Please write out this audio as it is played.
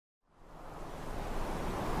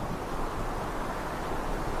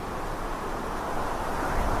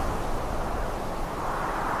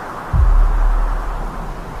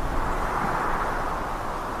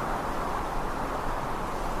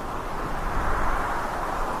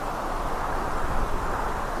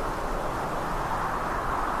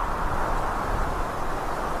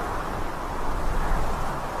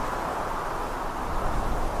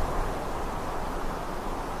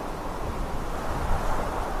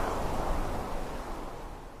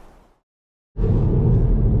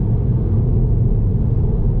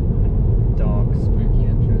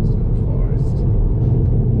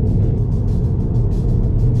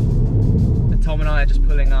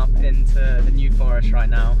into the New Forest right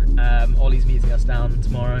now. Ollie's meeting us down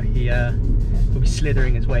tomorrow. He will be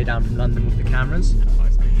slithering his way down from London with the cameras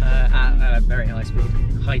at a very high speed,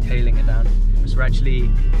 hightailing it down. So we're actually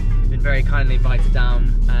been very kindly invited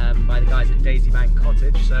down by the guys at Daisybank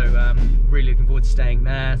Cottage, so really looking forward to staying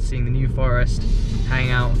there, seeing the New Forest,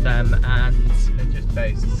 hanging out with them, and they're just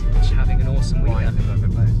based, just having an awesome weekend.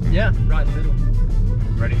 Yeah, right in the middle.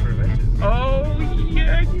 Ready for adventures. Oh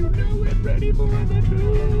yeah, you know it, ready for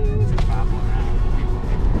adventures.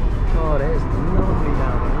 God, it is lovely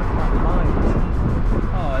down here. Look at that light.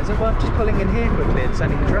 Oh, is it worth just pulling in here quickly and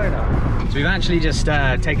sending the drone up? So we've actually just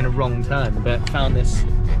taken a wrong turn, but found this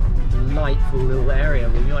delightful little area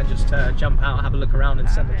where we might just jump out, have a look around and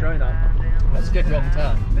send the drone up. That's a good wrong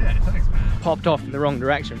turn. Yeah, thanks man. Popped off in the wrong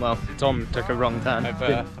direction. Well, Tom took a wrong turn.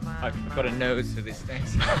 I've got a nose for these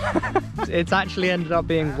things. It's actually ended up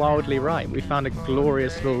being wildly right. We found a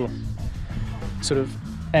glorious little sort of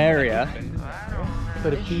area,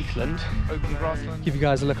 bit of heathland. Open grassland. Give you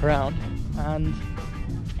guys a look around, and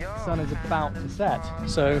the sun is about to set.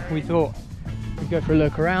 So we thought we'd go for a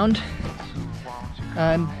look around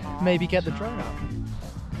and maybe get the drone out.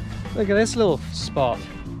 Look at this little spot.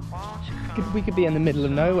 We could be in the middle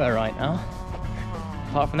of nowhere right now.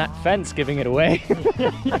 Apart from that fence giving it away.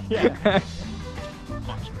 Yeah.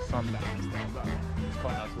 Sun down as well, but it's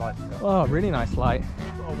quite a nice light. Oh, really nice light.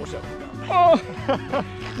 Oh, watch out. Oh!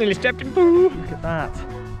 Nearly stepped in poo! Look at that.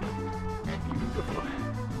 Beautiful.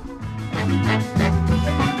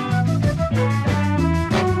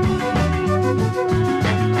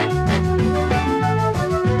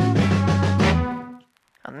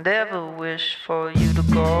 I never wish for you to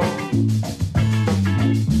go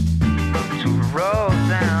to roll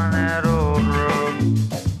down that old road.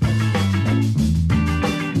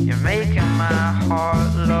 You're making my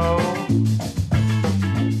heart low.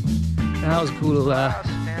 That was a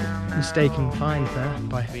cool mistaken find there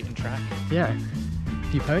by Beaten track. yeah,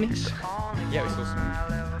 a few ponies. Yeah, we saw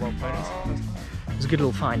some wild ponies. It was a good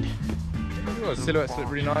little find. Well, silhouettes look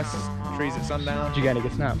really nice. Trees at sundown. Did you get any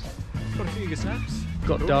good snaps? Got a few good snaps.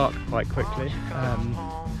 Got dark quite quickly,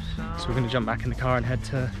 so we're going to jump back in the car and head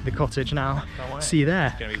to the cottage now. See you there.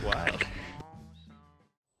 It's gonna be wild.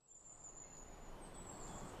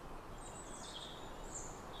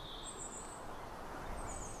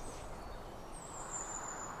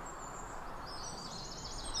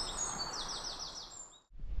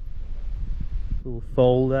 Little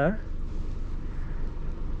foal there.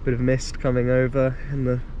 Bit of mist coming over in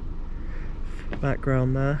the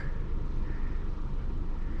background there.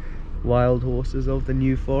 Wildhorses of the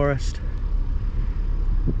New Forest.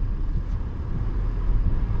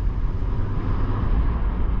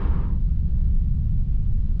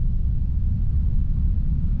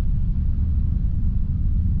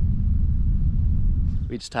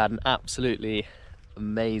 We just had an absolutely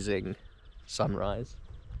amazing sunrise.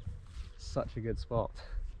 Such a good spot.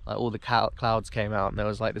 Like all the clouds came out and there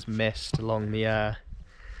was like this mist along the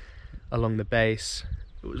base.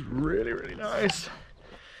 It was really, really nice.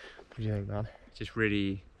 What do you think, man? Just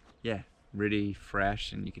really, yeah, really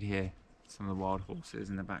fresh, and you could hear some of the wild horses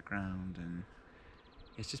in the background, and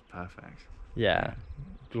it's just perfect. Yeah,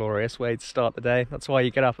 glorious way to start the day. That's why you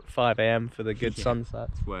get up at 5 AM for the good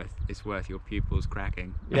sunset. It's worth your pupils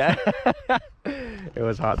cracking. Yeah, it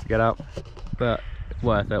was hard to get up, but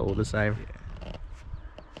worth it all the same. Yeah.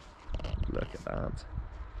 Look at that.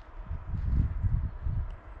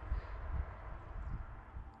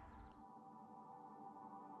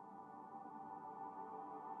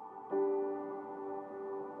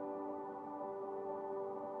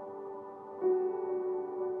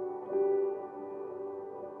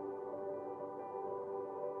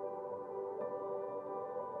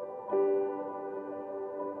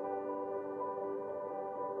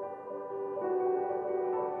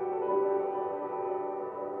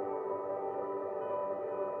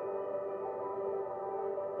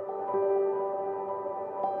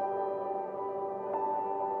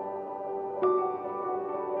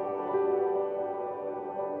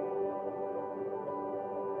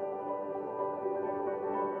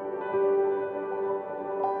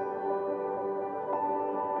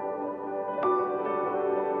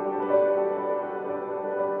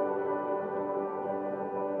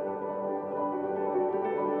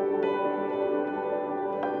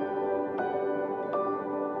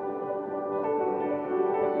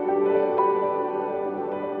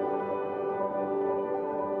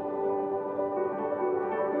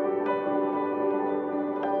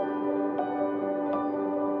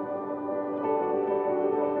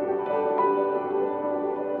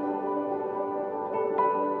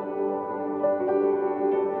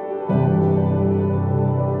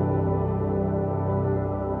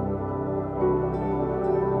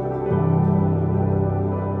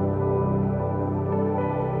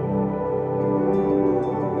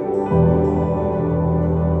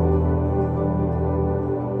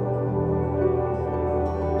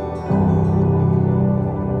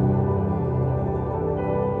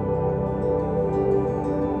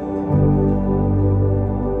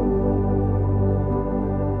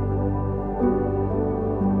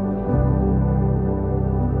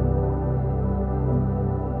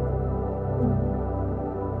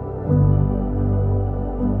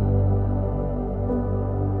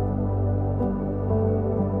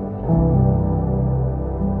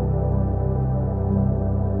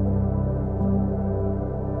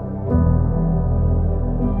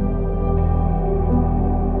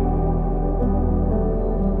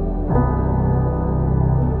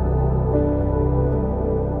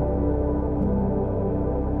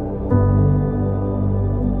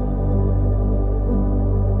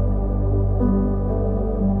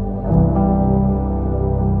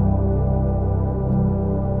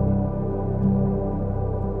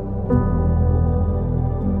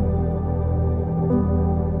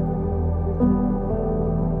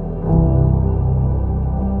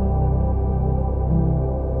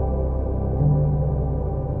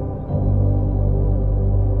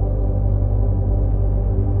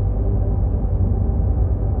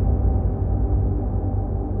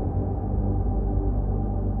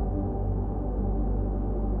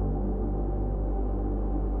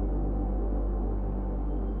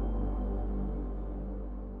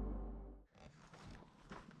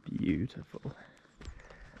 beautiful.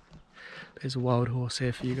 There's a wild horse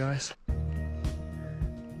here for you guys.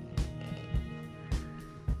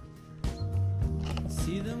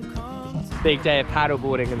 Big day of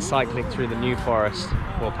paddleboarding and cycling through the New Forest,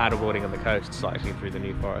 or paddleboarding on the coast, cycling through the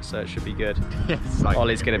New Forest, so it should be good. Yes,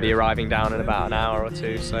 Ollie's going to be arriving down in about an hour or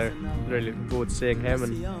two, so really looking forward to seeing him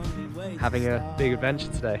and having a big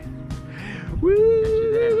adventure today. Woo!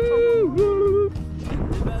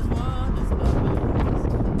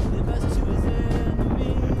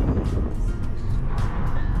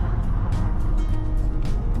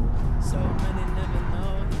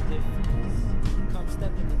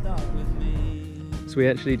 So we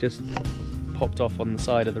actually just popped off on the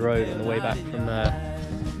side of the road on the way back from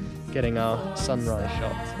getting our sunrise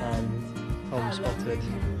shots, and Tom spotted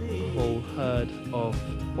a whole herd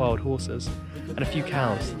of wild horses and a few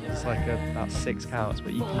cows. It's like about 6 cows,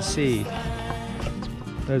 but you can see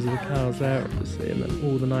those are the cows there, obviously, and then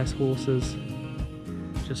all the nice horses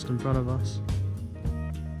just in front of us.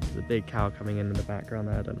 There's a big cow coming in the background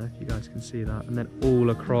there, I don't know if you guys can see that, and then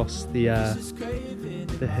all across the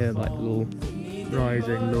hill, like little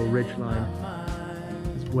rising little ridge line,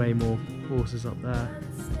 there's way more horses up there.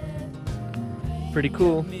 Pretty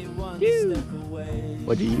cool. Phew.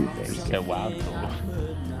 What do you think? So wild.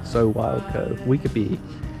 So Wildco.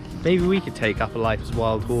 Maybe we could take up a life as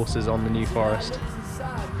wild horses on the New Forest.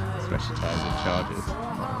 Especially times of charges.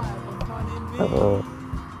 Oh.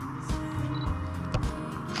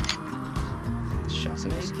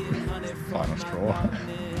 Chassets. Final straw.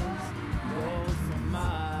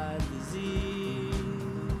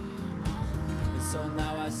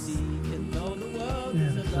 Yeah,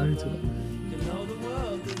 there's loads of them.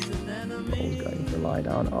 Paul's going for a lie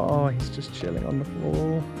down. Oh, he's just chilling on the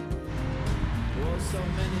floor.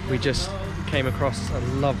 We just came across a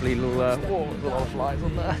lovely little, whoa, there's a lot of flies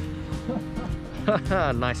on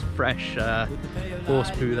there. Nice fresh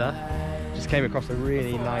horse poo there. Just came across a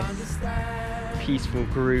really nice, peaceful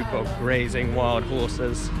group of grazing wild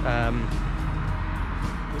horses.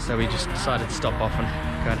 So we just decided to stop off and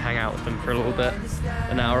go and hang out with them for a little bit.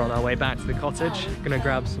 And now we're on our way back to the cottage. Gonna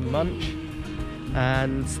grab some lunch,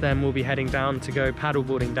 and then we'll be heading down to go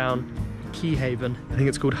paddleboarding down Key Haven. I think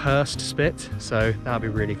it's called Hurst Spit, so that'll be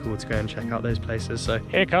really cool to go and check out those places. So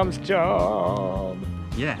here comes Tom.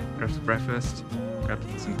 Yeah, grab some breakfast, grab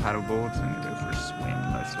some paddle boards, and go for a swim,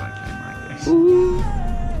 most likely, in my case. Ooh.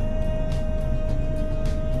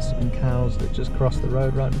 Some cows that just crossed the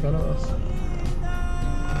road right in front of us.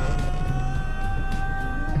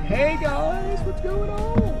 Hey guys, what's going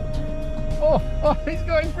on? Oh, he's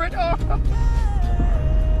going for it. Oh.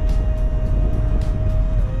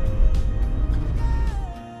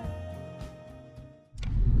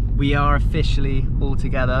 We are officially all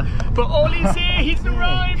together. But Ollie's here, he's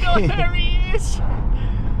arrived. Oh, there he is.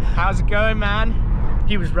 How's it going, man?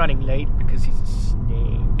 He was running late because he's a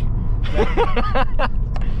snake.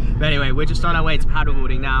 But anyway, we're just on our way to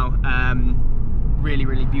paddleboarding now. Really,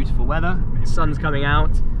 really beautiful weather. The sun's coming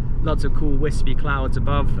out. Lots of cool wispy clouds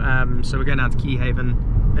above, so we're going down to Key Haven,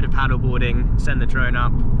 bit of paddleboarding, send the drone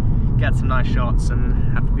up, get some nice shots,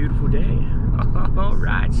 and have a beautiful day. All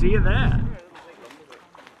right, see you there.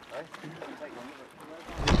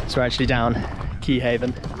 So we're actually down Key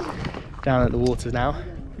Haven, down at the water now.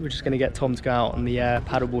 We're just going to get Tom to go out on the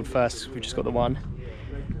paddleboard first. We've just got the one.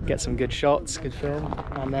 Get some good shots, good film,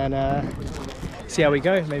 and then see how we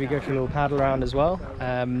go. Maybe go for a little paddle around as well,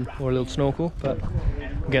 or a little snorkel, but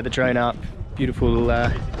we'll get the drone up. Beautiful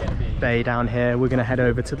bay down here. We're going to head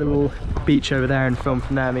over to the little beach over there and film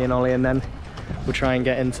from there, me and Ollie, and then we'll try and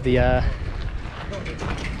get into the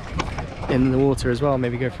in the water as well.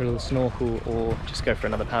 Maybe go for a little snorkel or just go for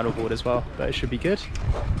another paddleboard as well, but it should be good.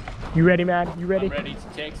 You ready, man? You ready? I'm ready to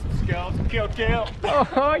take some skills. Kill.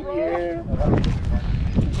 Oh yeah!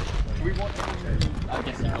 We want to... I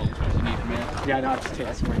guess you need a minute. Yeah, no, I'll just take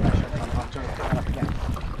this one.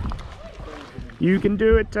 You can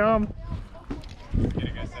do it, Tom.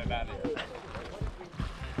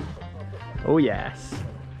 Oh yes.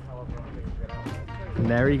 And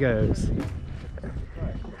there he goes.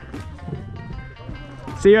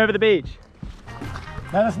 See you over the beach.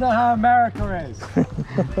 Let us know how America is.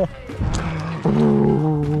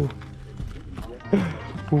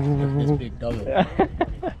 This big double.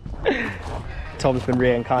 Tom's been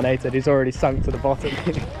reincarnated, he's already sunk to the bottom.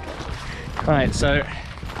 Alright, so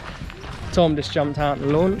Tom just jumped out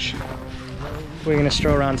and launched. We're going to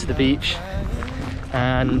stroll around to the beach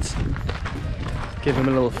and give him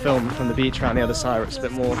a little film from the beach around the other side where it's a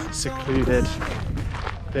bit more secluded,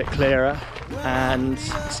 a bit clearer, and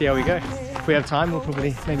see how we go. If we have time, we'll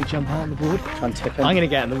probably maybe jump out on the board. Try and tip in. I'm going to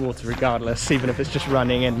get in the water regardless, even if it's just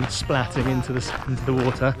running and splatting into the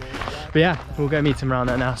water. But yeah, we'll go meet him around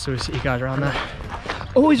there now, so we'll see you guys around there.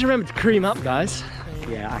 Always remember to cream up, guys.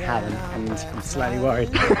 Yeah, I haven't, and I'm slightly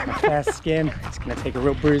worried. My fair skin, it's going to take a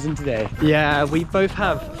real bruising today. Yeah, we both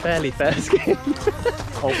have fairly fair skin.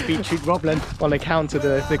 Old feet cheek wobbling. On account of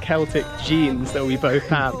the Celtic genes that we both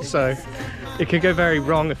have, so it could go very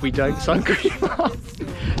wrong if we don't sun cream up.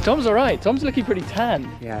 Tom's alright, Tom's looking pretty tan.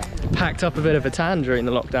 Yeah. Packed up a bit of a tan during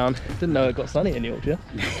the lockdown. Didn't know it got sunny in Yorkshire.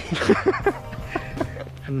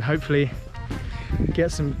 And hopefully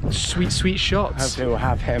get some sweet shots. Hopefully we'll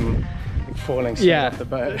have him falling straight off the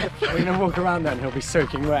boat. We're going to walk around there and he'll be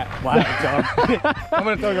soaking wet. Wow, Tom. I'm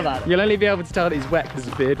going to talk about it. You'll only be able to tell that he's wet because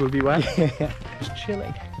his beard will be wet. Just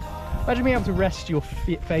chilling. Imagine being able to rest your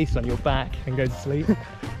face on your back and go to sleep.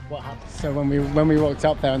 What happened? So when we walked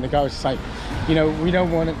up there and the guy was just like, you know, we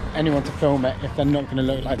don't want anyone to film it if they're not going to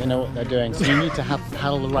look like they know what they're doing. So you need to have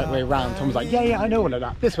paddle the right way around. Tom was like, yeah, I know all of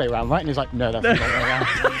that. This way around, right? And he was like, no, that's the wrong way around.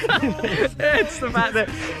 It's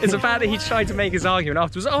the fact that he tried to make his argument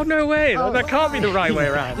afterwards. Oh, no way, that can't be the right way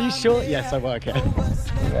around. Are you sure? Yes, I will, okay.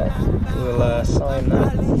 Yeah, we'll sign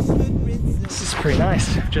that. This is pretty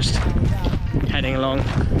nice. Just heading along,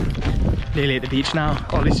 nearly at the beach now.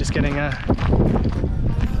 Ollie's just getting a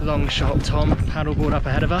long shot Tom paddleboard up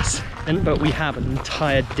ahead of us, but we have an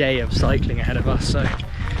entire day of cycling ahead of us, so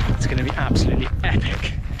it's going to be absolutely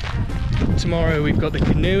epic. Tomorrow we've got the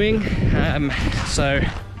canoeing, so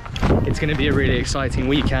it's going to be a really exciting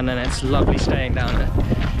weekend, and it's lovely staying down at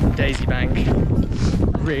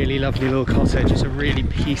Daisybank. Really lovely little cottage. It's a really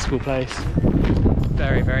peaceful place,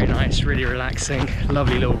 very nice, really relaxing,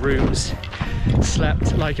 lovely little rooms.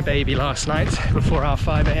 Slept like a baby last night before our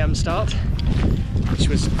 5 AM start, which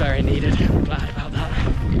was very needed. I'm glad about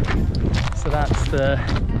that. So that's the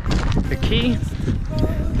quay,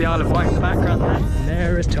 the Isle of Wight in the background there. And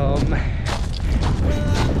there is Tom.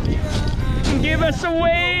 Give us a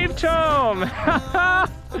wave, Tom!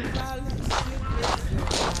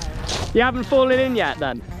 You haven't fallen in yet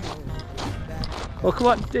then? Well, come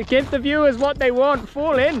on, give the viewers what they want.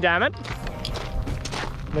 Fall in, damn it!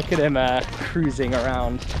 Look at him cruising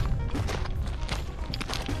around.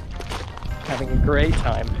 Having a great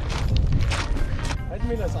time. I didn't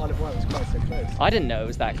realise Isle of Wight was quite so close. I didn't know it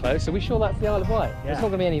was that close. Are we sure that's the Isle of Wight? Yeah. There's not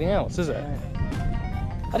going to be anything else, is it?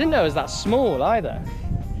 Yeah. I didn't know it was that small either.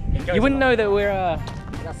 You wouldn't know that we're...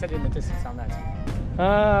 That's it in the distance down there too.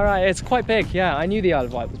 Right, it's quite big, yeah. I knew the Isle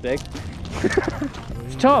of Wight was big.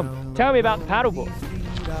 Tom, tell me about the paddleboard.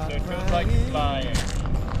 So it feels like you're flying,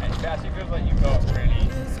 and it actually feels like you've got really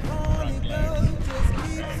front legs.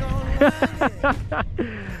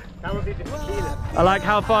 That would be the tequila. I like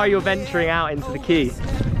how far you're venturing out into the quay.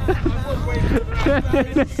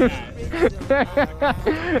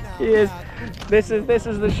 He is. This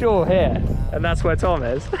is the shore here, and that's where Tom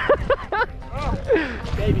is.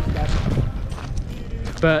 Baby step.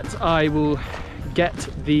 But I will get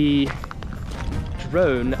the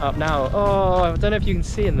drone up now. Oh, I don't know if you can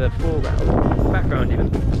see in the foreground, background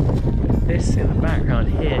even. This in the background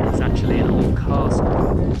here is actually an old castle.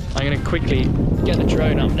 I'm going to quickly get the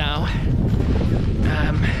drone up now,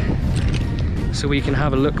 so we can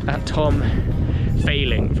have a look at Tom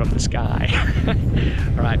failing from the sky.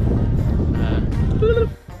 All right.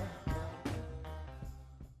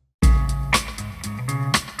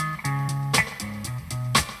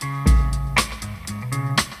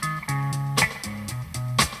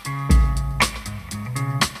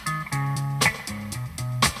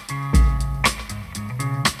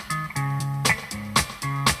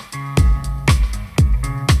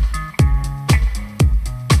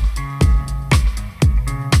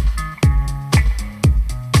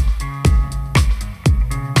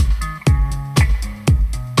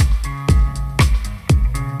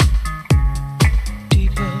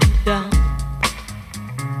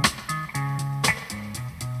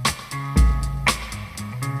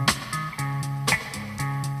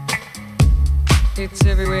 It's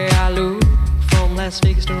everywhere I look, from Las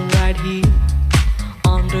Vegas to right here,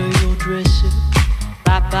 under your dresser,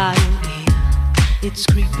 right by your ear. It's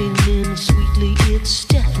creeping in sweetly, it's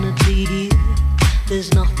definitely here.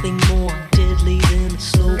 There's nothing more deadly than a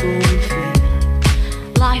slow growing fear.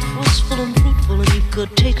 Life was full and fruitful and you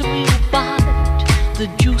could take a real bite, the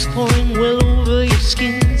juice pouring well over your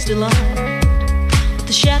skin's delight. But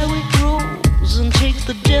the shadow it grows and takes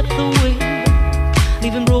the depth away,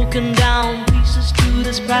 leaving broken down pieces to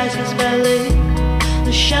this priceless ballet.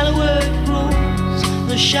 The shallower it grows,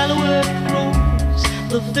 the shallower it grows,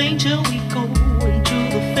 the fainter we go into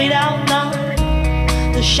the fade out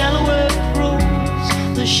line. The shallower it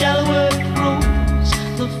grows, the The shallower it grows,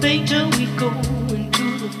 the fainter we go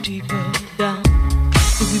into the deeper down.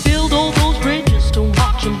 If we build all those bridges to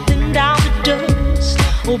watch them thin down to dust,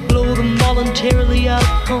 or blow them voluntarily out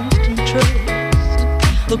of constant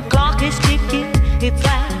trust, the clock is ticking its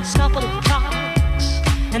last couple of clocks,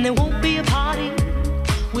 and there won't be a party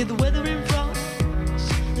with the weather in front.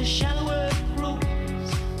 The shallower it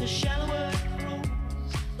grows, the shallower it grows,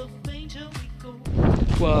 the fainter we go.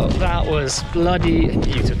 Well, that was bloody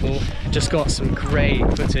beautiful. Just got some great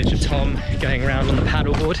footage of Tom going around on the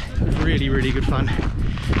paddleboard. Really, really good fun.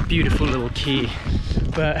 Beautiful little key.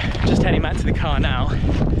 But just heading back to the car now.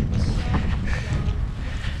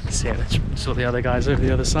 See, I saw the other guys over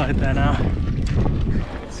the other side there now.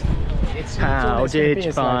 How did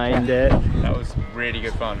you find it? That was really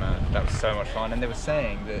good fun, man. That was so much fun. And they were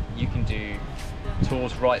saying that you can do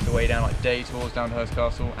tours right the way down, like day tours down to Hurst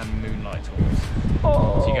Castle and moonlight tours.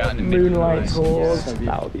 Oh, so you go out in the middle moonlight of the night. tours. Yeah.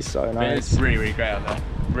 That would be so But nice. it's really, really great out there.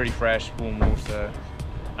 Really fresh, warm water.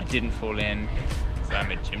 I didn't fall in, so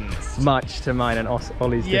I'm a gymnast. Much to mine and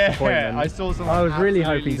Ollie's disappointment. I saw someone. I was really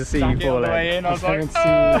hoping to see you fall in. I was like,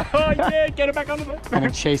 I was oh yeah, get it back under there. Kind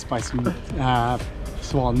of chased by some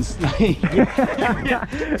swans.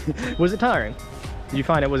 Was it tiring? Did you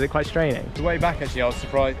find was it quite straining? The way back, actually, I was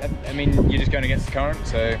surprised. I mean, you're just going against the current,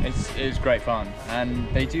 so it was great fun. And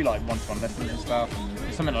they do like one-to-one lessons and stuff. And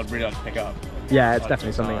it's something I'd really like to pick up. Yeah, it's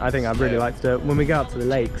definitely something I think I'd really like to do. When we go out to the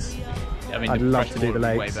lakes, I mean, I'd love to do the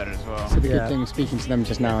way lakes. better as well. So the Yeah. good thing, speaking to them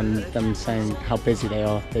just now and them saying how busy they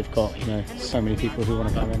are, they've got, you know, so many people who want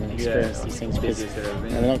to come in and experience these things because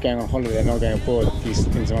they're not going on holiday, they're not going abroad. These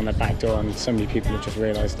things are on their back door, and so many people have just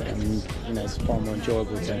realised it, and you know, it's far more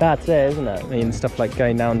enjoyable to. That's it, isn't it? I mean, stuff like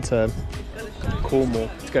going down to Cornwall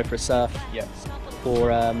to go for a surf, Yeah. or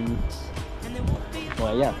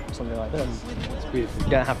well, yeah, something like this. It's beautiful. You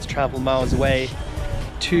don't have to travel miles away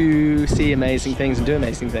to see amazing things and do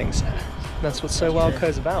amazing things. That's what Wildhorses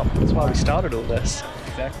is about. That's why we started all this.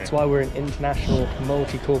 Exactly. That's why we're an international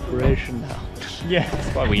multi-corporation now. Yeah.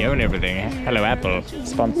 That's why we own everything. Hello, Apple.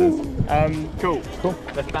 Sponsors. Cool.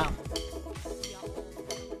 Let's bounce.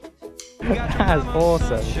 That's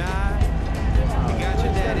awesome.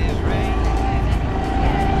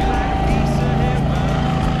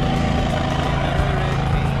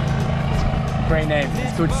 Great name.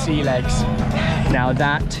 It's called Sea Legs. Now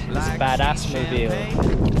that is a badass mobile.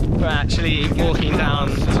 We're actually walking down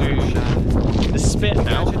to the spit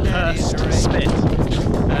now, Hurst Spit.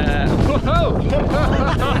 Whoa!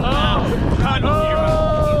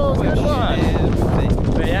 Oh, good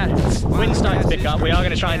one. But yeah, it's wind's starting to pick up. We are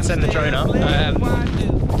going to try and send the drone up.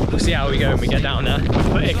 We'll see how we go when we get down there.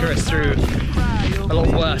 We've put Icarus through a lot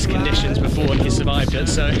worse conditions before he survived it,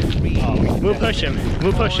 so we'll push him.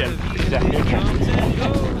 We'll push him.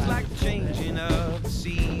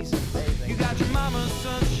 You got your mama's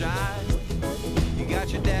sunshine, you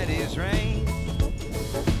got your daddy's rain.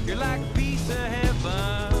 You're like a piece of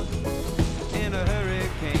heaven in a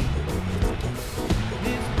hurricane.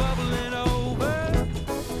 It's bubbling over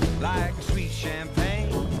like sweet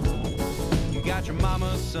champagne. You got your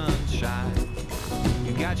mama's sunshine,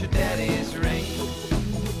 you got your daddy's rain.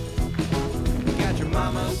 You got your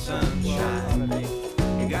mama's sunshine,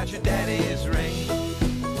 you got your daddy's rain.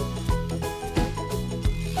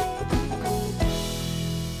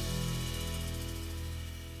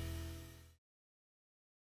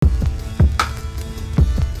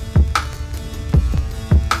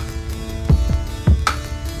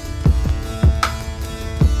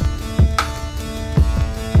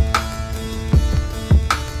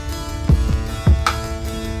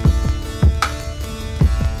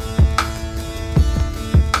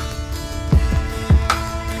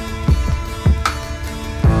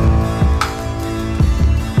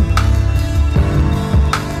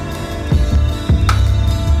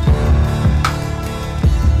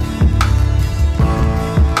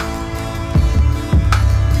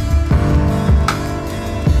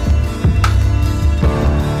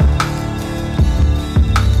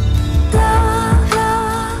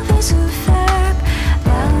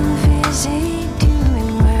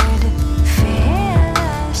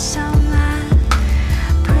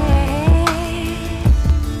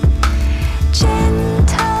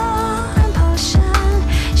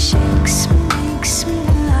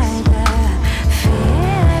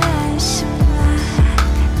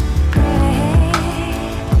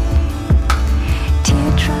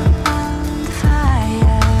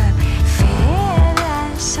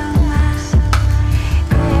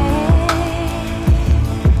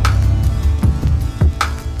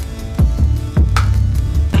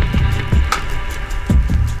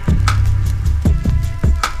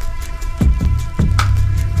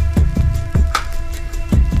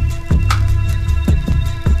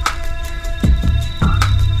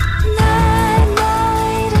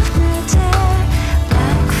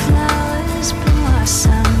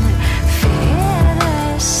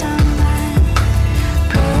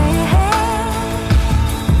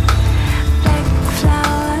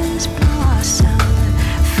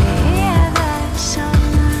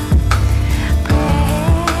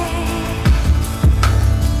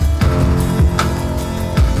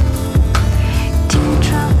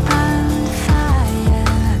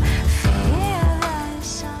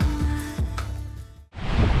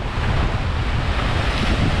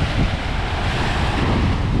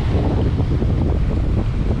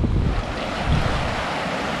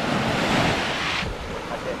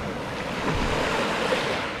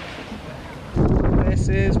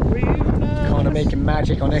 doing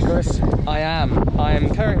magic on Icarus? I am. I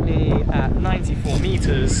am currently at 94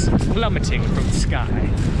 meters, plummeting from the sky.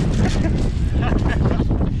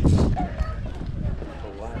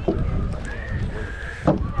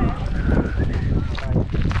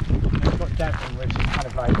 I've got Devon, which is kind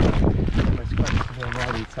of like almost questionable and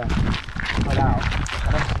ready to head out.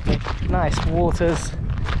 Nice waters,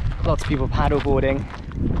 lots of people paddleboarding,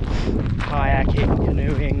 kayaking,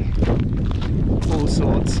 canoeing, all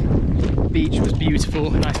sorts. Beach was beautiful,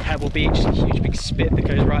 nice pebble beach, a huge big spit that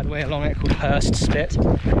goes right the way along it called Hurst Spit.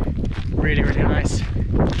 Really, really nice.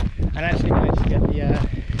 And actually managed to get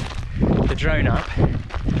the drone up.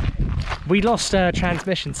 We lost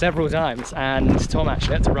transmission several times, and Tom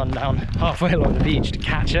actually had to run down halfway along the beach to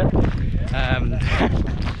catch it.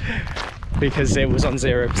 Because it was on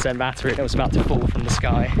 0% battery and it was about to fall from the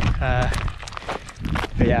sky.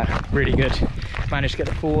 But yeah, really good. Managed to get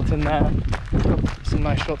the fort in there. Got some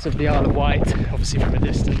nice shots of the Isle of Wight, obviously from a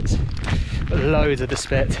distance. But loads of the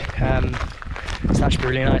spit. It's actually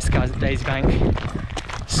really nice. The guys at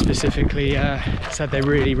Daisybank specifically said they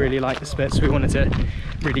really, really like the spit, so we wanted to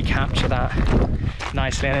really capture that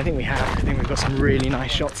nicely, and I think we have. I think we've got some really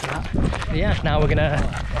nice shots of that. But yeah, now we're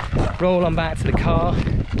gonna roll on back to the car,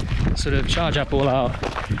 sort of charge up all our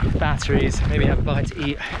batteries, maybe have a bite to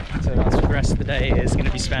eat. So that's the rest of the day is going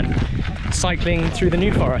to be spent cycling through the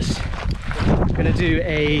New Forest. I'm going to do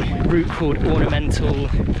a route called Ornamental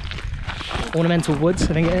Woods,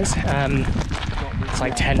 I think it is. It's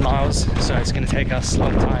like 10 miles, so it's going to take us a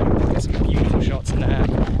long time. Get some beautiful shots in there,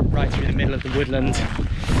 right through the middle of the woodland.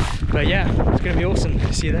 But yeah, it's going to be awesome.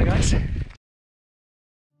 See you there, guys.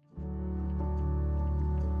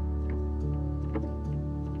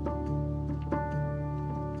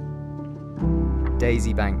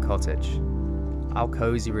 Daisybank Cottage, our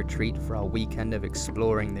cozy retreat for our weekend of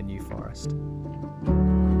exploring the New Forest.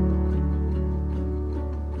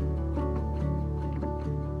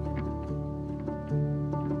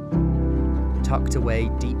 Tucked away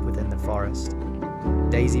deep within the forest,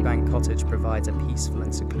 Daisybank Cottage provides a peaceful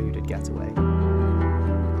and secluded getaway.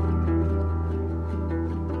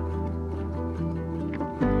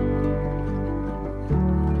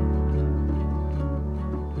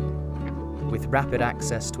 With rapid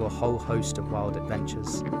access to a whole host of wild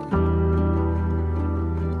adventures.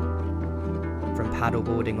 From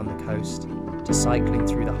paddleboarding on the coast, to cycling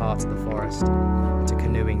through the heart of the forest, to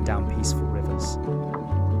canoeing down peaceful rivers.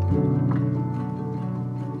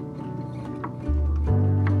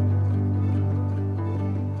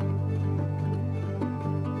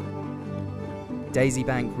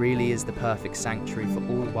 Daisybank really is the perfect sanctuary for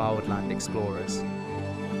all wildland explorers,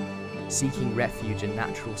 seeking refuge in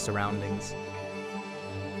natural surroundings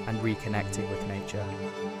and reconnecting with nature.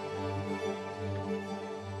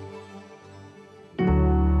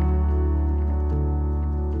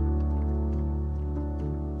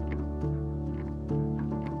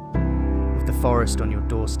 With the forest on your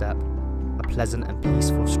doorstep, a pleasant and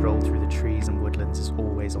peaceful stroll through the trees and woodlands is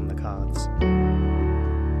always on the cards.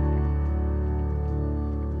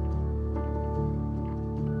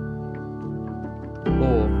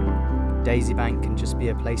 Or Daisybank can just be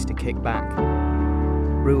a place to kick back,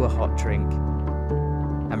 brew a hot drink,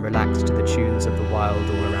 and relax to the tunes of the wild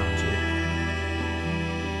all around you.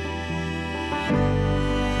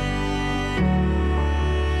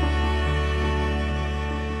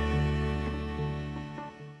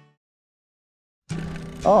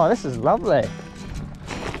 Oh, this is lovely.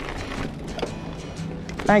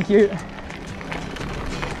 Thank you.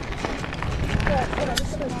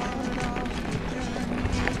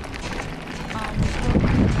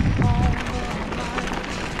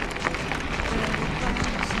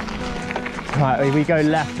 Right, we go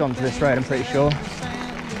left onto this road, I'm pretty sure.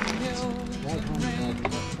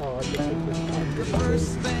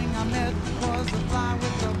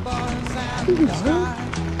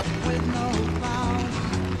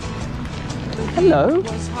 Hello.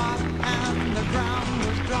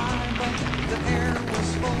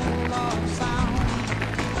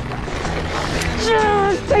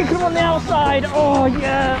 Yes, take them on the outside. Oh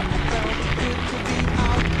yeah.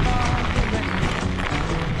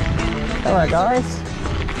 Hello guys.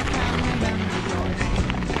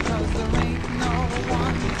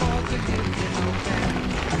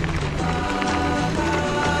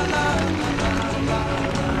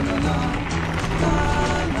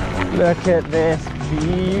 Look at this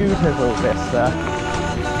beautiful vista.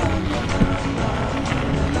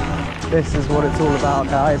 This is what it's all about,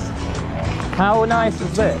 guys. How nice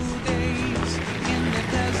is this?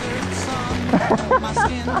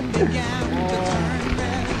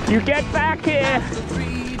 You get back here!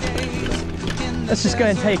 Let's just go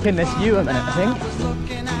and take in this view a minute, I think.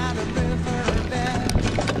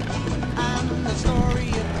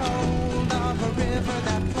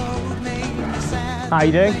 How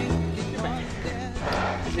you doing?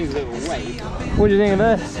 What do you think of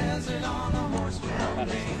this?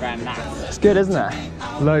 It's good, isn't it?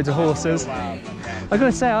 Loads of horses. I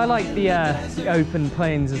gotta say, I like the open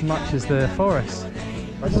plains as much as the forest.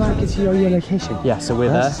 I don't know, I can see your location. Yeah, so we're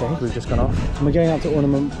there. Safe. We've just gone off. And we're going out to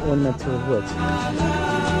ornamental woods.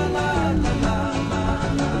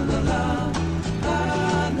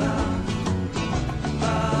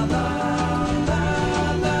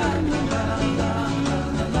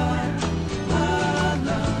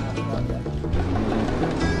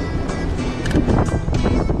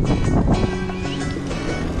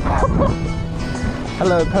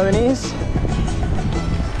 Hello, ponies.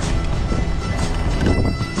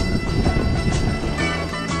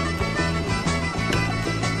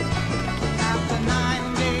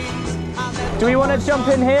 Do we want to jump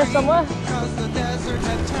in here somewhere?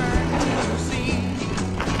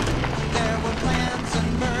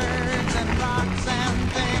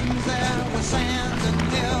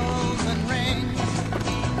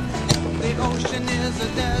 The ocean is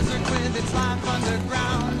a desert with its life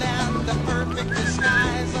underground and the perfect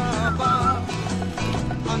skies above.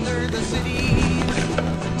 Under the city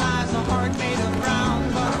lies a heart made of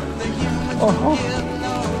brown, but the humans give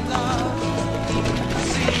no love.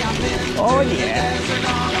 See, I've been to the desert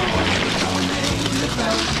on a horse no name. It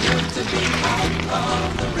felt good to be out of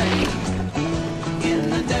the rain. In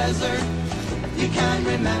the desert, you can't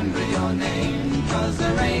remember your name, 'cause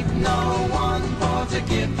there ain't no one for to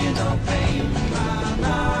give you no pain.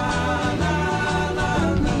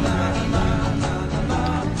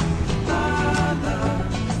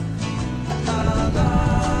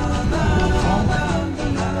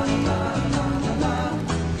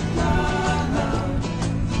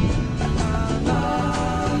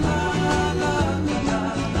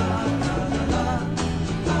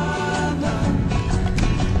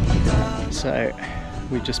 So,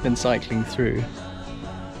 we've just been cycling through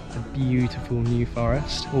a beautiful new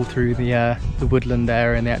forest, all through the woodland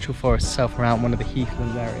area and the actual forest itself around one of the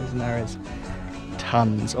heathland areas, and there is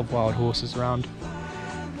tons of wild horses around.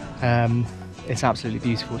 It's absolutely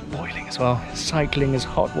beautiful. It's boiling as well. Cycling is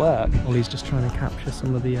hot work. Ollie's just trying to capture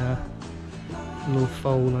some of the little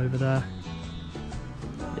foal over there.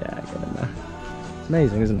 Yeah, get in there. It's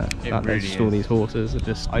amazing, isn't it? It really just all is. these horses are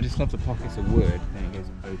just. I just love the pockets of wood, then it goes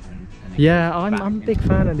open. And it Yeah, goes I'm back a big into-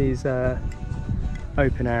 fan of these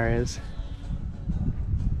open areas.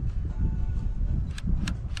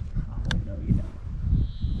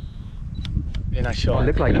 Really nice shot. It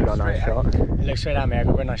looked like you got a nice shot. It looked straight at me. I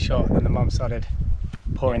got a really nice shot, and the mum started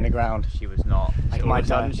pouring the ground. She was not. Like All my of a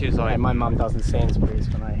sudden dad, she was like, my mum does in Sainsbury's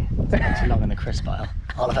when I spend too long in the crisp aisle.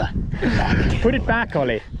 Oliver, Put it back,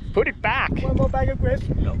 Ollie. Put it back. one more bag of crisps.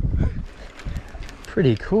 No.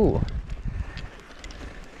 Pretty cool.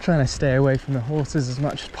 Trying to stay away from the horses as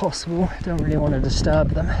much as possible. Don't really want to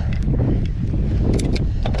disturb them.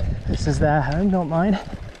 This is their home, not mine.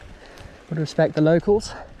 Would respect the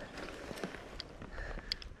locals.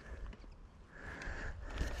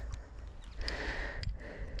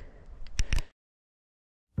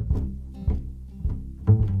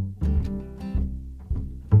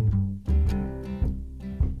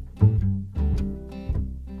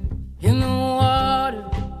 In the water,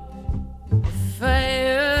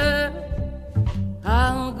 fire,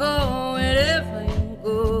 I'll go wherever you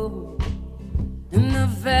go. In the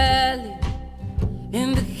valley,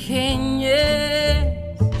 in the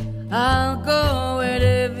canyons, I'll go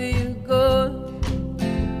wherever you go.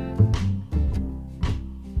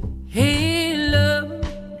 Hey love,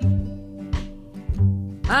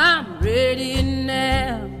 I'm ready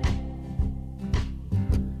now.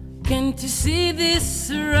 Can't you see this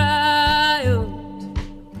riot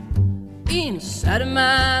inside of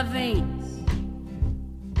my veins?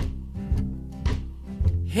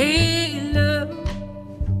 Hey love,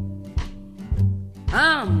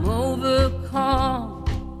 I'm overcome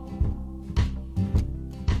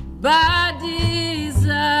by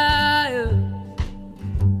desire.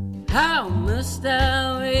 How must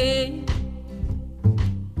I wait?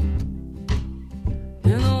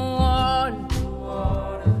 In the water,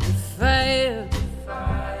 the fire,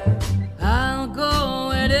 I'll go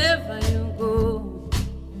wherever you go.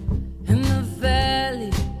 In the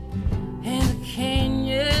valley, in the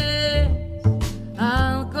canyons,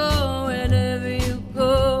 I'll go wherever you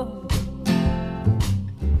go.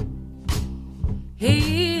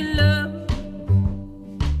 Hey love,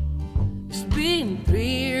 it's been 3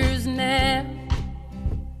 years now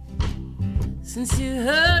since you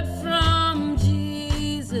heard from Jesus.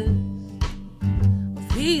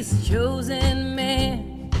 chosen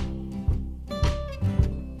man.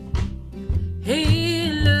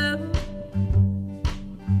 Hey love,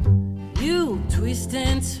 you twist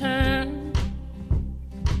and turn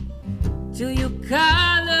till your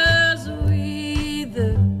colors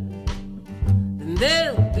wither, then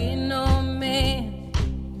there'll be no man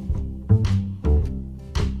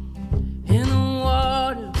in the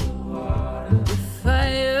water, the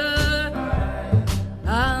fire.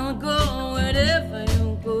 I'll go wherever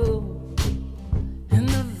you go, in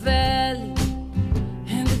the valley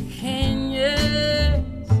and the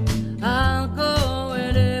canyons. I'll go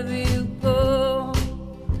wherever you go,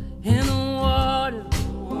 in the water,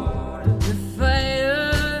 the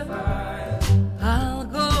fire. I'll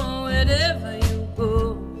go wherever you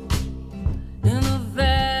go, in the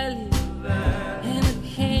valley and the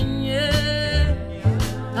canyons.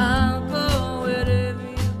 I'll go wherever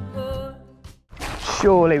you go.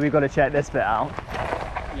 Surely we've got to check this bit out.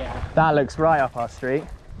 Yeah. That looks right up our street.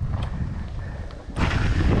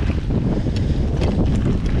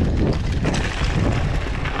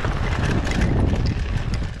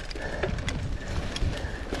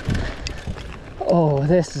 Oh,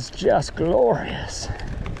 this is just glorious.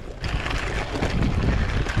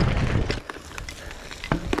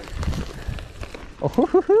 Oh, hoo,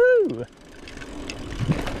 hoo, hoo.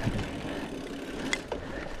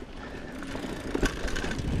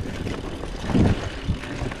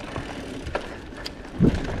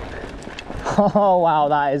 Oh wow,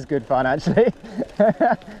 that is good fun actually.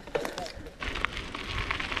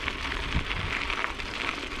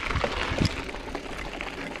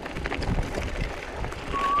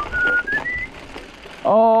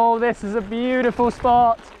 Oh, this is a beautiful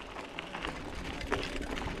spot.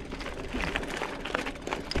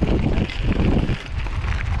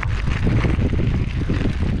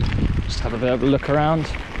 Just have a bit of a look around.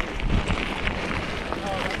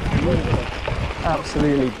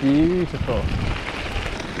 Absolutely beautiful.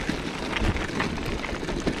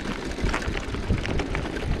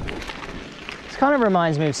 This kind of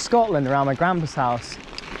reminds me of Scotland around my grandpa's house.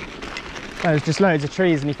 There's just loads of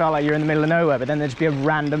trees and you felt like you're in the middle of nowhere, but then there'd just be a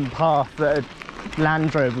random path that a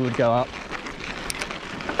Land Rover would go up.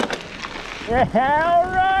 Yeah, all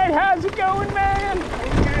right, how's it going, man?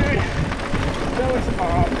 Good. Going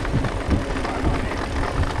tomorrow.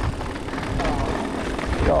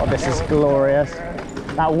 God, this is glorious.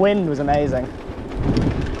 That wind was amazing.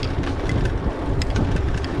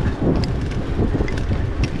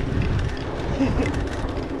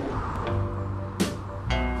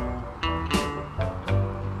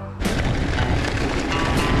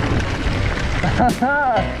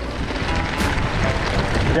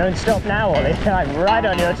 Don't stop now, Ollie. I'm right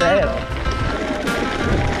on your tail.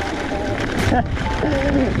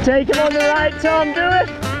 Take him on the right, Tom. Do it.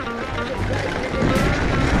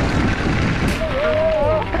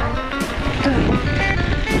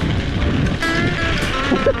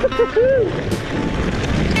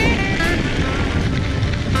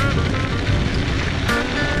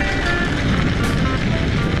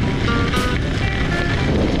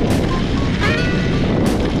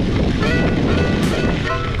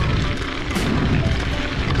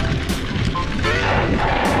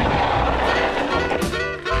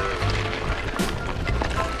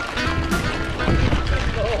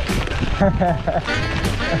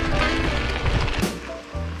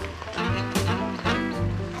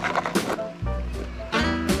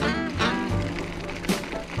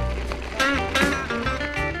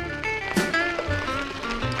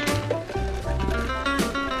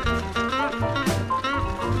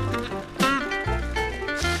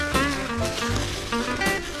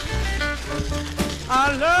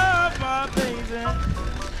 I love my baby.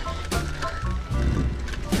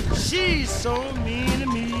 She's so mean to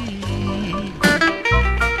me.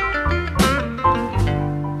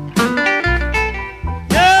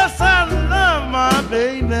 Yes, I love my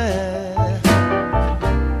baby.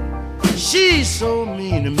 She's so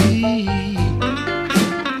mean to me.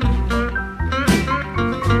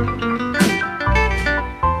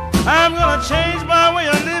 I'm gonna change my way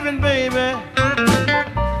of living, baby.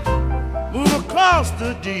 Move across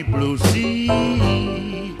the deep blue sea.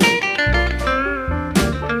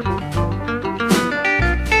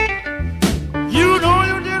 You know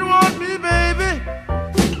you didn't want me, baby,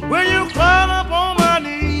 when you crawled up on my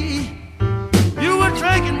knee. You were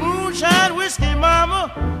drinking moonshine whiskey, mama,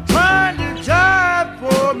 trying to jive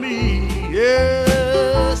for me.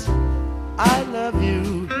 Yes, I love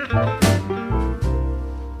you.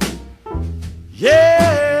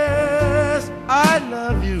 Yes, I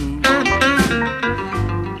love you.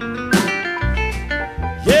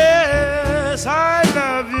 Yes, I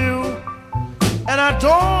love you. And I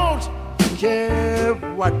don't care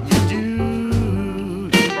what you do.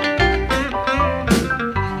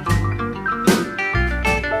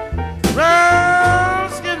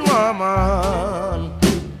 Brown-skinned woman,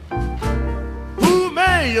 who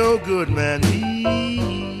may your good man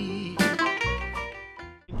be?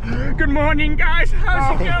 Good morning, guys.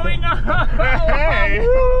 How's it going? Hey.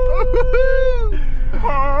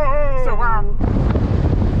 So wow.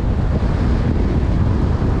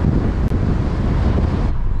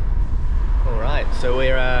 All right, so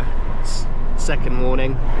we're second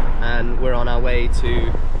morning, and we're on our way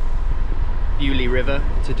to Bewley River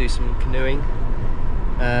to do some canoeing.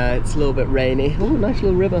 It's a little bit rainy. Oh, nice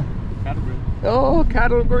little river. Cattle grid. Oh,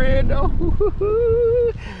 cattle grid.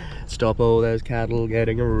 Oh, stop all those cattle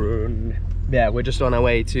getting ruined. Yeah, we're just on our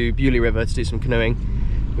way to Bewley River to do some canoeing.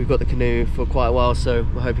 We've got the canoe for quite a while, so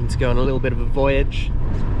we're hoping to go on a little bit of a voyage,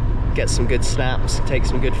 get some good snaps, take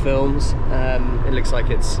some good films. It looks like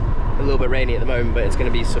it's a little bit rainy at the moment, but it's going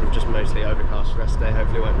to be sort of just mostly overcast the rest of the day.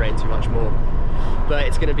 Hopefully it won't rain too much more. But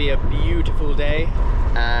it's going to be a beautiful day,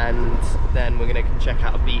 and then we're going to check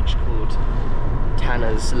out a beach called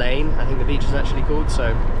Tanner's Lane, I think the beach is actually called,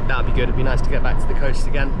 so that would be good. It'd be nice to get back to the coast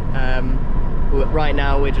again. Right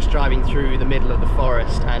now we're just driving through the middle of the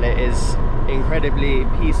forest, and it is incredibly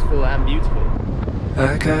peaceful and beautiful.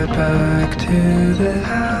 I got back to the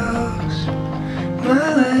house,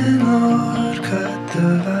 my landlord cut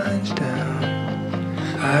the vines down.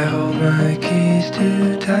 I hold my keys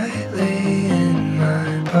too tightly in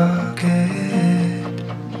my pocket.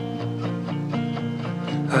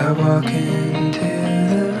 I walk into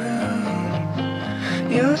the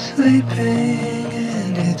room, you're sleeping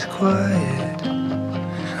and it's quiet.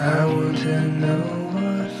 I want to know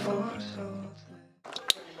what forestwalk.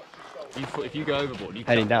 If you go overboard, you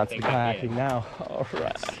Heading down to the thing back kayaking in. now.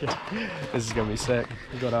 Alright. This is going to be sick.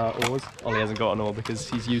 We've got our oars. Ollie hasn't got an oar because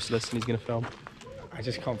he's useless and he's going to film. I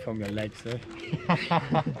just can't film your legs though.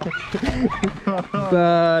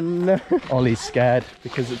 Burn! Ollie's scared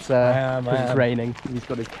because it's raining. He's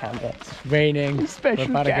got his camera. It's raining. Special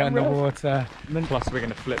we're about to go in the camera. water. Plus we're going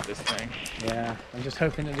to flip this thing. Yeah, I'm just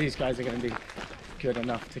hoping that these guys are going to be good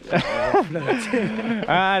enough to keep it afloat.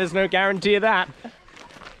 There's no guarantee of that.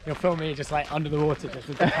 You'll film me just like under the water just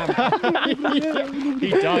with the camera. He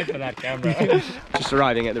died for that camera. Just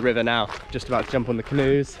arriving at the river now. Just about to jump on the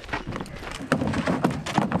canoes.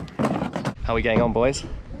 How are we getting on, boys?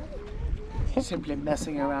 Simply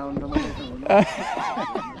messing around on the river.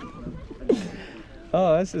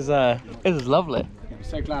 Oh, this is lovely. I'm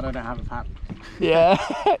so glad I don't have a paddle. Yeah,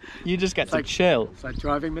 you just get to chill. It's like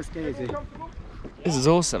driving Miss Daisy. This is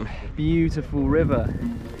awesome. Beautiful river.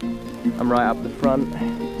 I'm right up the front.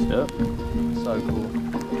 Yep. So cool.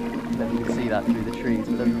 Then you can see that through the trees,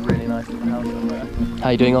 but there's a really nice little house up there. How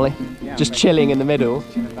you doing, Ollie? Yeah, just chilling in the middle.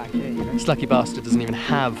 Chilling back here, you know. This lucky bastard doesn't even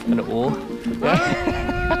have an oar.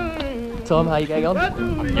 Yeah. Tom, how you getting on?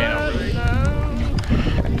 Yeah, really.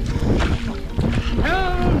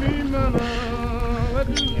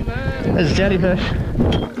 There's a jellyfish.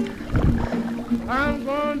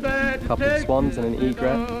 A couple of swans and an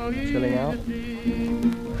egret chilling out.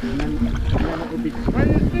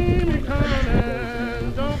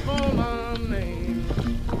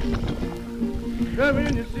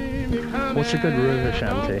 What's a good river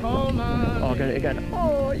shanty? I'll get it again.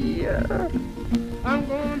 Oh yeah. I'm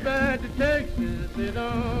going back to Texas, it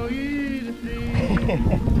don't easy street.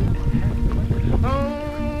 Oh,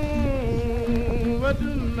 what does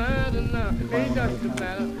the matter now? Ain't got the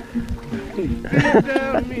matter. Please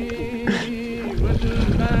tell me what does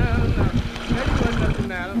the matter now? Tell you what does the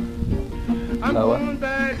matter. I'm Lower. going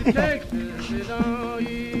back to Texas, it don't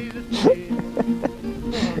easy street.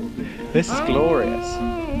 This is glorious.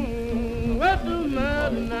 What does the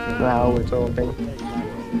matter now? Now we're talking.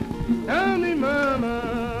 Tell me,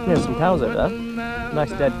 mama. There's some cows over there.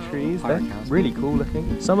 Nice dead trees. They're really cool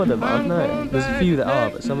looking. Some of them aren't, no. There's a few that are,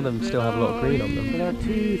 but some of them still have a lot of green on them. There are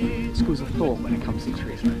two schools of thought when it comes to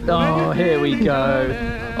trees. Right? Oh, here we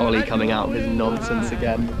go. Ollie coming out with his nonsense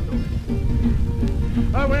again.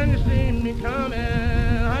 When you see me coming,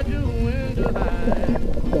 I do window high.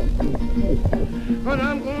 But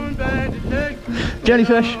I'm going back to Texas.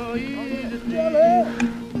 Jellyfish.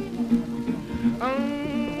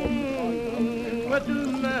 What does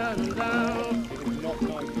the matter now?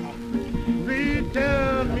 Please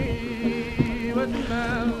tell me what the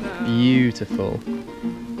matter now. Beautiful.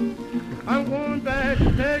 I'm going back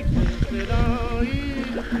to Texas, it all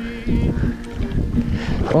easy.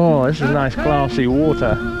 Oh, this is nice glassy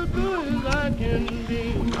water.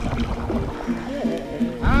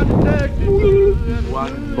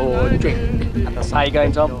 One more drink. How you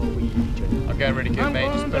going, Tom? I'm going really good,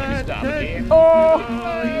 mate. Just putting this down here.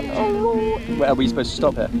 Where are we supposed to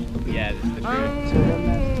stop here? Yeah, this is the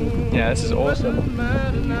route. Yeah, this is awesome.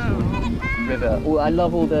 River. Oh, I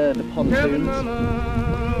love all the pontoons.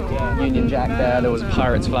 Yeah. Union Jack there was a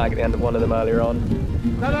pirate's flag at the end of one of them earlier on.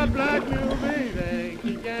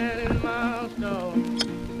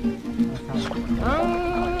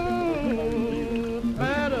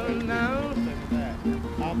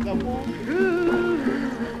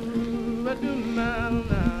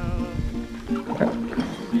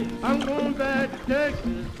 I'm going back to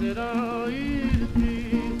Texas, it all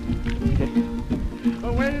easy.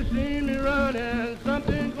 But when you see me running,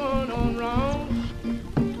 something's going on wrong.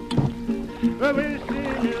 But when you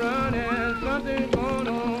see me running, something's going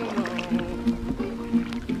on wrong.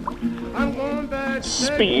 I'm going back to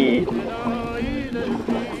Speed. Texas, it all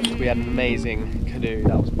easy. We had an amazing canoe,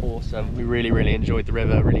 that was awesome. We really enjoyed the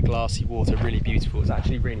river, really glassy water, really beautiful. It was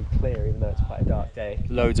actually really clear even though it's quite a dark day.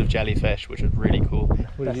 Loads of jellyfish, which was really cool.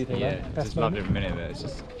 What did you think? Yeah, just loved every minute of it. It's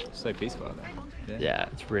just so peaceful out there. Yeah,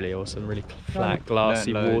 it's really awesome, really flat,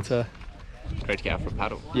 glassy water. It's great to get out for a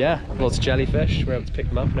paddle. Yeah, lots of jellyfish, we were able to pick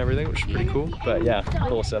them up and everything, which was pretty cool. But yeah,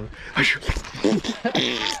 awesome. Look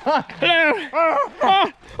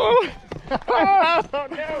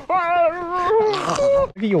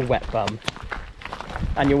at your wet bum.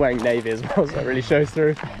 And you're wearing navy as well, so that really shows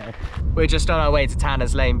through. We're just on our way to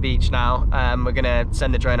Tanner's Lane Beach now. We're gonna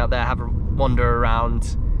send the drone up there, have a wander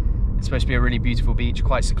around. It's supposed to be a really beautiful beach,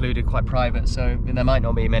 quite secluded, quite private, so there might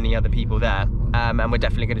not be many other people there. And we're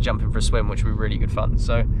definitely gonna jump in for a swim, which will be really good fun.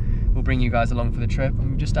 So we'll bring you guys along for the trip. And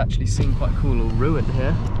we've just actually seen quite a cool little ruin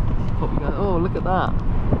here. Oh, look at that.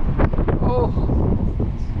 Oh.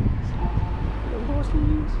 Little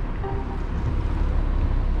horses.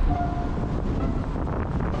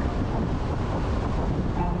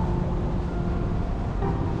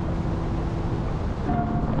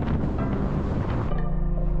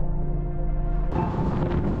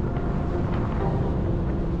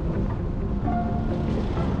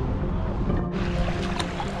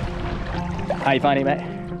 How you finding it, mate?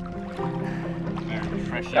 Very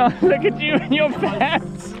refreshing. Oh, look at you and your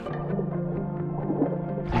pets!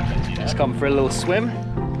 Just come for a little swim.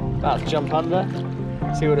 About to jump under,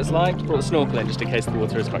 see what it's like. Brought a snorkel in just in case the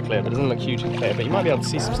water is quite clear, but it doesn't look hugely clear. But you might be able to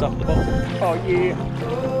see some stuff at the bottom. Oh yeah!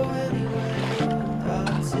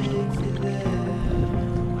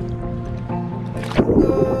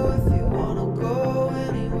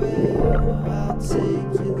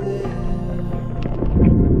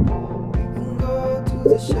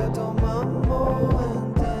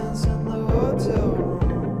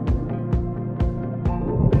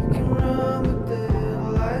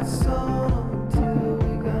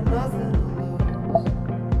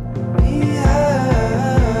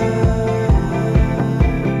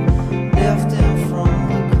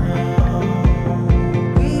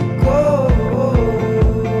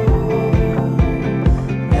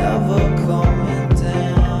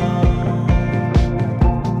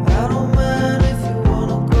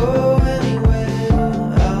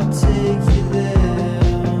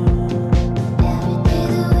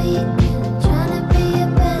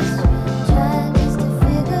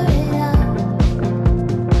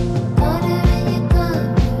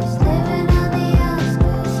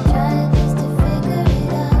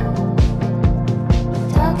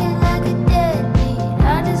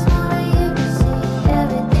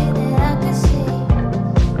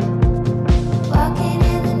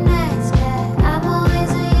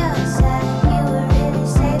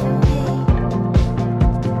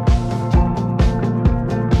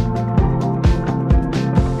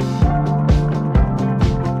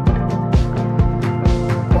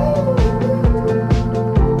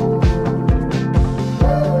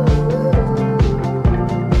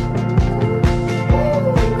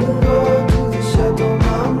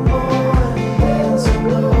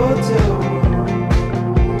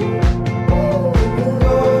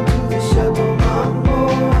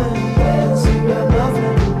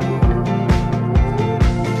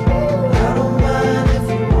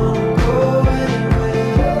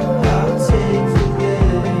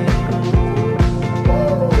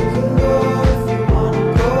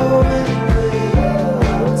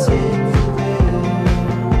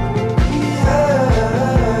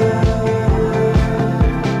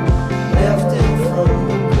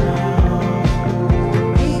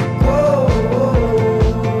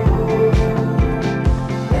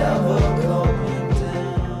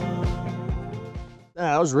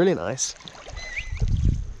 That was really nice.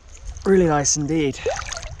 Really nice indeed.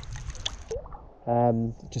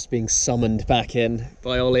 Just being summoned back in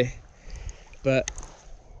by Ollie. But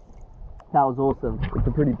that was awesome. It's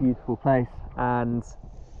a pretty beautiful place, and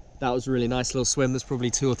That was a really nice little swim. There's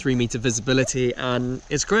probably 2 or 3 meter visibility, and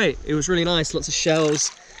it's great. It was really nice, lots of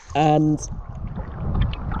shells, and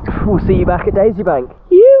we'll see you back at Daisybank.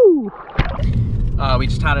 We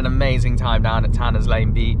just had an amazing time down at Tanner's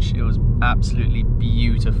Lane Beach. It was absolutely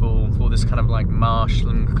beautiful, all this kind of like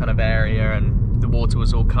marshland kind of area, and the water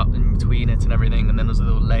was all cut in between it and everything, and then there was a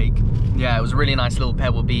little lake. Yeah, it was a really nice little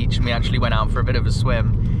pebble beach, and we actually went out for a bit of a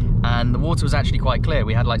swim, and the water was actually quite clear.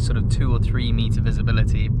 We had like sort of 2 or 3 meter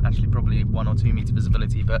visibility, actually probably 1 or 2 meter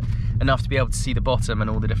visibility, but enough to be able to see the bottom and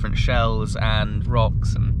all the different shells and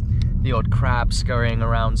rocks and the odd crab scurrying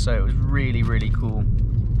around. So it was really, really cool,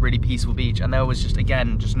 really peaceful beach, and there was just,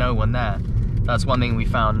 again, just no one there. That's one thing we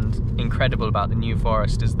found incredible about the New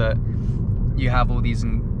Forest, is that you have all these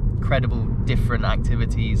incredible different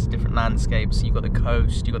activities, different landscapes. You've got the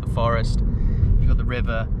coast, you've got the forest, you've got the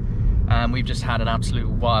river, and we've just had an absolute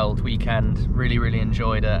wild weekend. Really, really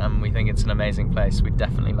enjoyed it, and we think it's an amazing place. We'd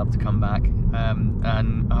definitely love to come back,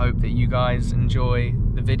 and I hope that you guys enjoy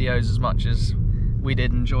the videos as much as we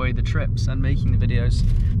did enjoy the trips and making the videos.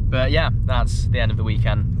 But yeah, that's the end of the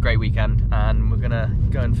weekend. Great weekend, and we're gonna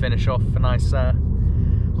go and finish off a nice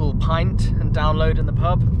little pint and download in the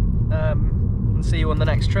pub, and see you on the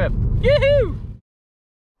next trip. Yoo-hoo!